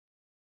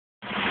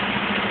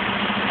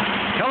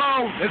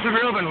This is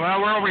Ruben.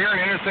 Well, we're over here on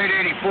Interstate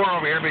 84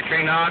 over here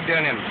between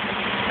Ogden and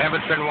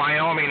Evanston,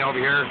 Wyoming over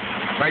here,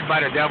 right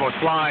by the Devil's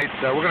Slide.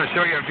 So we're going to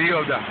show you a view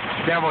of the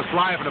Devil's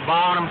Slide from the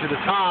bottom to the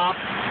top.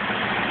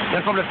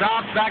 Then from the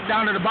top back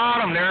down to the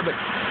bottom there. But,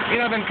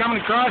 you know, I've been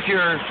coming across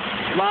here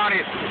a lot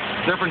of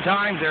different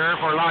times there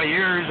for a lot of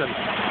years, and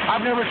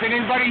I've never seen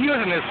anybody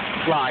using this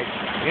slide.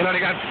 You know, they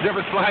got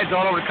different slides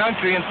all over the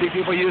country and see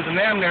people using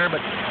them there,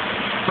 but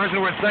a person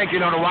would think,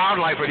 you know, the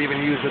wildlife would even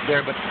use it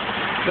there, but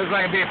looks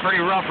like it'd be a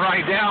pretty rough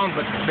ride down,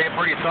 but it'd be a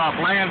pretty soft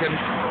landing.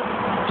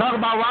 Talk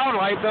about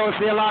wildlife, though,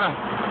 see a lot of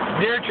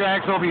deer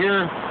tracks over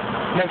here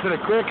next to the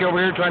creek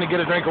over here trying to get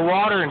a drink of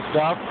water and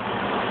stuff.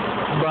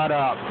 But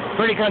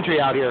pretty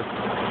country out here.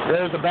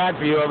 There's the back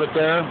view of it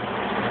there.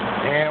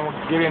 And we'll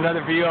give you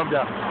another view of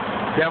the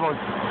Devil's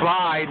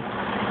Slide.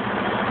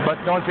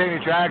 But don't see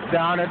any tracks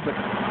down it, but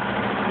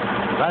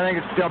I think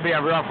it'd still be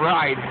a rough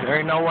ride.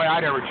 There ain't no way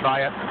I'd ever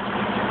try it.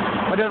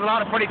 But there's a lot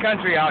of pretty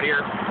country out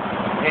here.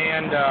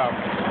 And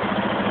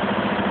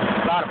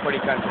a lot of pretty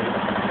country.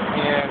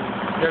 And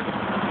there's,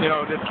 you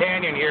know, this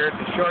canyon here, it's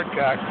a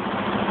shortcut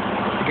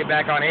to get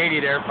back on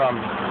 80 there from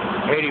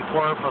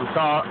 84 from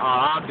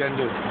Ogden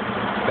to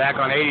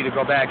back on 80 to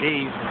go back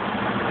east.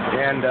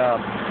 And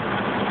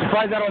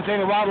surprised I don't see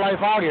any wildlife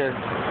out here.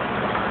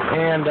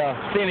 And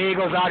seeing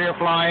eagles out here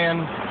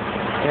flying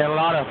and a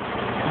lot of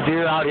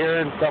deer out here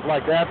and stuff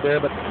like that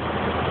there. But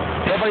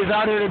nobody's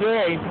out here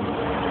today.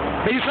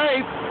 Be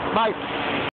safe. Bye.